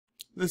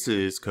This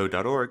is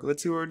code.org.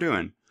 Let's see what we're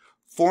doing.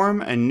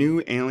 Form a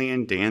new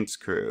alien dance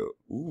crew.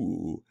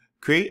 Ooh.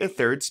 Create a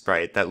third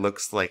sprite that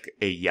looks like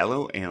a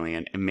yellow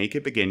alien and make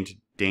it begin to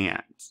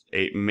dance.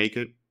 Make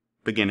it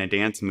begin a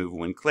dance move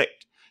when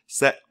clicked.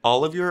 Set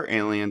all of your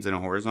aliens in a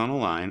horizontal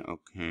line.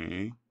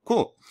 Okay,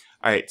 cool.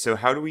 All right, so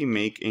how do we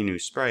make a new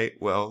sprite?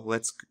 Well,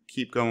 let's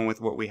keep going with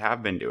what we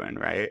have been doing,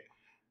 right?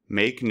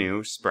 Make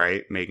new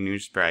sprite, make new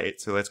sprite.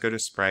 So let's go to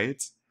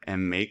sprites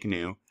and make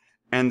new.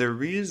 And the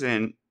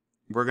reason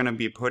we're going to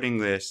be putting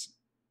this,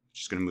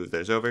 just going to move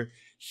those over,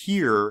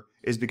 here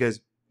is because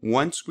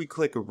once we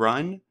click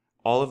run,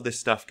 all of this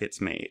stuff gets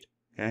made,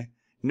 okay?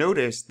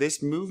 Notice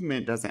this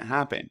movement doesn't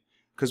happen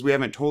because we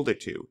haven't told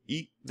it to.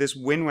 This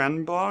when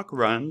run block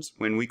runs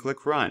when we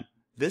click run.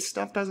 This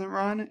stuff doesn't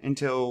run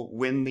until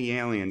when the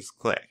alien's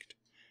clicked.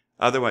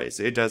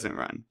 Otherwise, it doesn't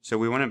run. So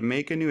we want to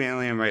make a new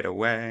alien right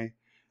away.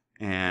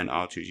 And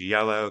I'll choose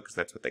yellow because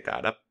that's what they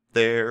got up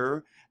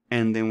there.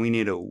 And then we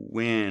need a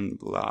when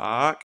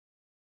block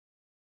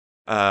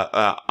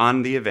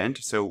on the event.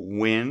 So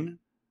when,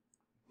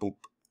 boop.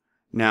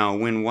 Now,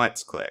 when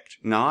what's clicked?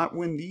 Not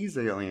when these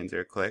aliens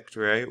are clicked,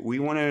 right? We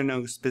want to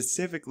know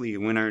specifically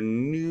when our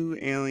new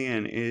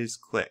alien is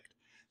clicked.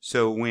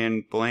 So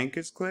when blank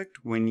is clicked,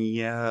 when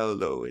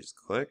yellow is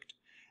clicked,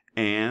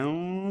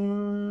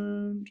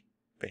 and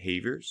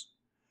behaviors.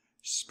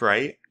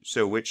 Sprite.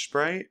 So which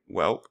sprite?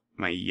 Well,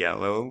 my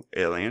yellow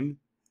alien.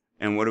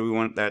 And what do we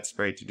want that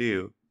sprite to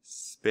do?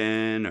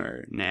 Spin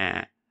or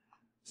nah,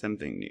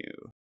 something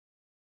new.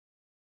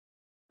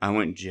 I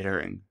went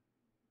jittering.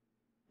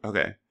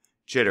 Okay.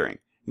 Chittering.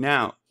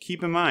 Now,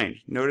 keep in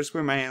mind, notice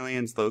where my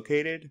alien's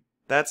located?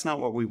 That's not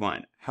what we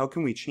want. How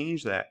can we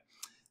change that?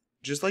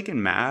 Just like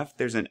in math,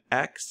 there's an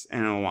X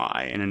and a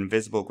Y, an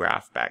invisible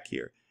graph back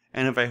here.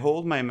 And if I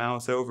hold my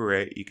mouse over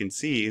it, you can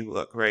see,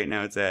 look, right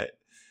now it's at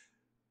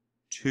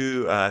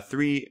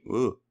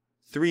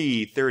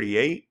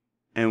 338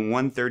 and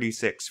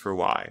 136 for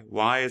Y.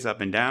 Y is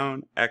up and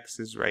down, X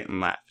is right and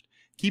left.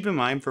 Keep in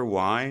mind for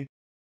Y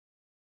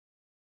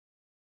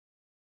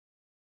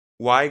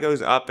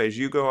goes up as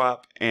you go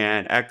up,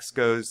 and X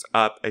goes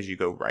up as you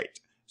go right.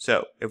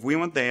 So, if we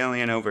want the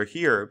alien over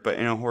here, but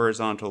in a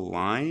horizontal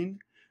line,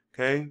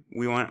 okay,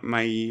 we want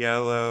my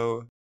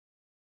yellow,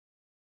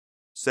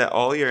 set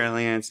all your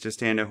aliens to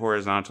stand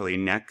horizontally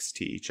next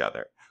to each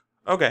other.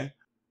 Okay.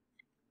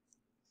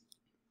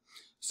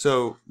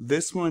 So,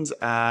 this one's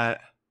at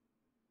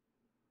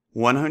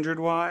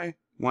 100Y,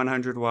 100Y,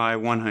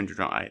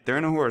 100Y. They're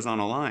in a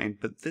horizontal line,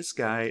 but this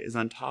guy is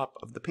on top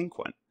of the pink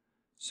one.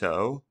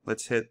 So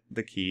let's hit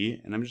the key,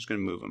 and I'm just going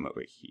to move them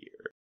over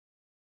here.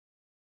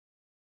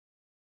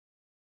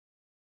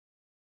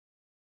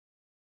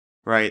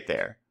 Right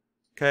there.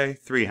 Okay,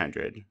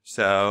 300.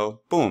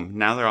 So, boom,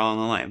 now they're all on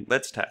the line.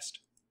 Let's test.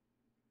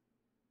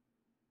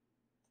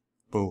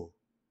 Boo.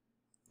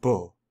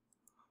 Boo.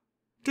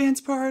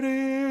 Dance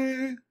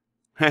party!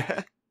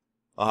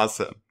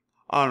 Awesome.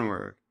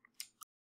 Onward.